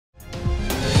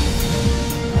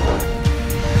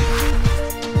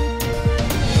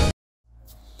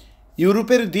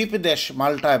ইউরোপের দ্বীপ দেশ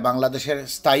মাল্টায় বাংলাদেশের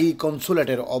স্থায়ী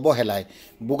কনসুলেটের অবহেলায়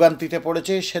ভোগান্তিতে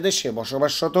পড়েছে সেদেশে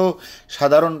বসবাসরত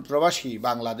সাধারণ প্রবাসী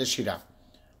বাংলাদেশিরা।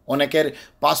 অনেকের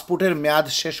পাসপোর্টের মেয়াদ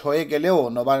শেষ হয়ে গেলেও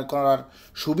নবায়ন করার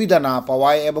সুবিধা না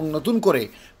পাওয়ায় এবং নতুন করে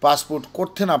পাসপোর্ট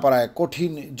করতে না পারায়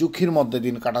কঠিন ঝুঁকির মধ্যে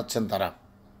দিন কাটাচ্ছেন তারা।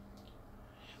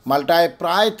 মাল্টায়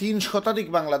প্রায় 3 শতাধিক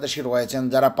বাংলাদেশি রয়েছেন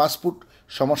যারা পাসপোর্ট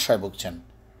সমস্যায় ভুগছেন।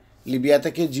 লিবিয়া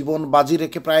থেকে জীবন বাজি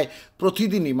রেখে প্রায়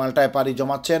প্রতিদিনই মাল্টায় পাড়ি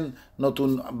জমাচ্ছেন নতুন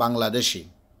বাংলাদেশি।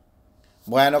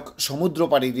 ভয়ানক সমুদ্র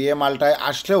পাড়ি দিয়ে মাল্টায়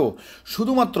আসলেও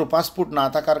শুধুমাত্র পাসপোর্ট না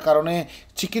থাকার কারণে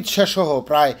চিকিৎসা সহ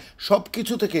প্রায় সব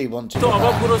কিছু থেকেই বঞ্চিত।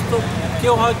 অভাবগ্রস্ত,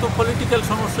 কেউ হয়তো পলিটিক্যাল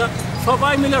সমস্যা,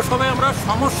 সবাই মিলে আমরা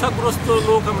সমস্যাগ্রস্ত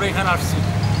লোক আমরা এখানে আসছি।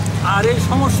 আর এই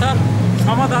সমস্যার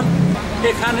সমাধান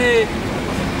এখানে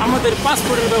আমাদের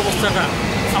পাসপোর্টের ব্যবস্থাটা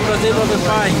আমরা যেভাবে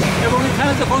পাই, এবং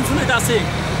এখানে যে কনসুলেট আছে,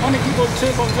 অনেকেই বলছে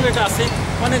কনসুলেট আছে,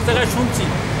 অনেক জায়গায় শুনছি,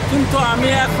 কিন্তু আমি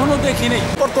এখনও দেখিনি।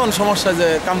 বর্তমান সমস্যা যে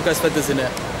কাম কাজ পাইতেছি না,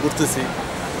 ঘুরতেছি,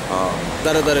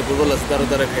 দাঁড়ে দাঁড়ে গুগল আছে,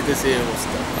 দাঁড়ে খাইতেছি, এই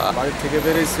অবস্থা। বাড়ির থেকে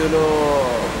বেরিয়েছি হলো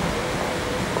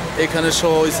এখানে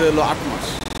সহ হয়েছে হলো 8 মাস।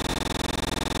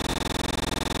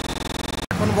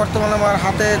 এখন বর্তমানে আমার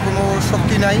হাতে কোনো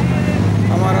শক্তি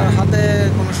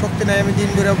নাই, আমি দিন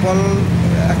ধরে বল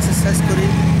এক্সারসাইজ করি,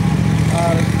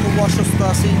 আর খুব অসুস্থ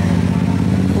আছি,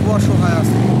 খুব অসহায়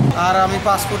আছি। আর আমি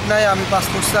পাসপোর্ট নাই, আমি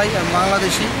পাসপোর্ট চাই, আমি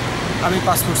বাংলাদেশি, আমি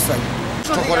পাসপোর্ট চাই।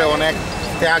 কষ্ট করে অনেক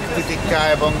ত্যাগ তিতিক্ষা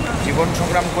এবং জীবন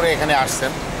সংগ্রাম করে এখানে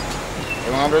আসছেন,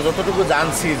 এবং আমরা যতটুকু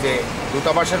জানছি যে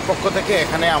দূতাবাসের পক্ষ থেকে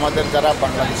এখানে আমাদের যারা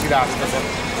বাংলাদেশিরা আসতেছেন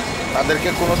তাদেরকে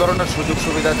কোনো ধরনের সুযোগ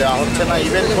সুবিধা দেওয়া হচ্ছে না,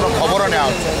 ইভেন কোনো খবরও নেওয়া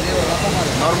হচ্ছে না।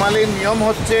 নর্মালি নিয়ম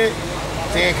হচ্ছে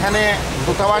যে এখানে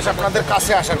দূতাবাস আপনাদের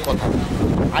কাছে আসার কথা,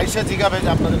 আইসা জিজ্ঞাবে যে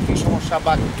আপনাদের কী সমস্যা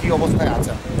বা কী অবস্থায়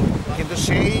আছেন, কিন্তু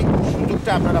সেই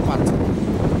সুযোগটা আপনারা পাচ্ছেন।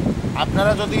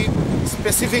 আপনারা যদি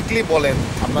স্পেসিফিকলি বলেন,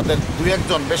 আপনাদের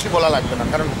 2-1 বেশি বলা লাগবে না,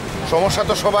 কারণ সমস্যা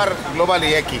তো সবার গ্লোবালি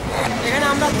একই। এখানে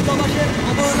আমরা দূতাবাসের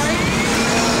অবহেলায়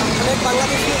অনেক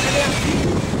বাংলাদেশি এখানে আসছি,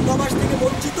 দূতাবাস থেকে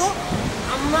বঞ্চিত।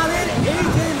 আমাদের এই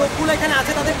যে লোকগুলো এখানে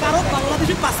আছে তাদের কারো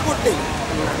বাংলাদেশি পাসপোর্ট নেই,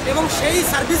 এবং সেই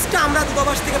সার্ভিসটা আমরা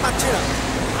দূতাবাস থেকে পাচ্ছি না।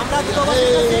 আমরা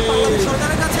দূতাবাসের কাছে, বাংলাদেশ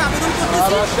সরকারের কাছে আবেদন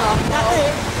করতেছি যাতে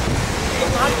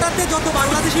মাল্টাতে যত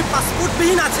বাংলাদেশি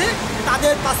পাসপোর্টবিহীন আছে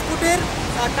তাদের পাসপোর্টের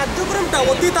কার্যক্রমটা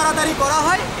অতি তাড়াতাড়ি করা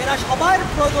হয়। এরা সবার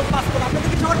প্রয়োজন পাসপোর্ট। আপনাদের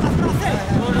কি সবার পাসপোর্ট আছে?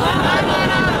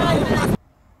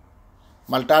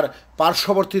 মাল্টার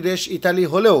পার্শ্ববর্তী দেশ ইতালি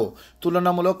হলেও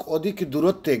তুলনামূলক অধিক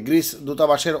দূরত্বে গ্রিস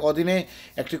দূতাবাসের অধীনে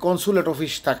একটি কনসুলেট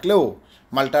অফিস থাকলেও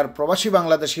মাল্টার প্রবাসী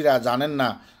বাংলাদেশিরা জানেন না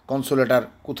কনসুলেটার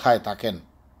কোথায় থাকেন।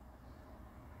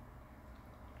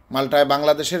 মাল্টায়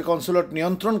বাংলাদেশের কনসুলেট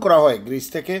নিয়ন্ত্রণ করা হয় গ্রিস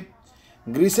থেকে।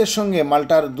 গ্রিসের সঙ্গে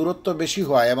মাল্টার দূরত্ব বেশি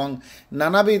হওয়ায় এবং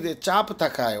নানাবিধ চাপ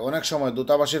থাকায় অনেক সময়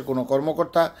দূতাবাসের কোনো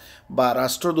কর্মকর্তা বা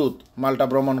রাষ্ট্রদূত মাল্টা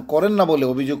ভ্রমণ করেন না বলে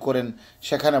অভিযোগ করেন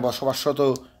সেখানে বসবাসরত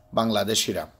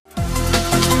বাংলাদেশিরা।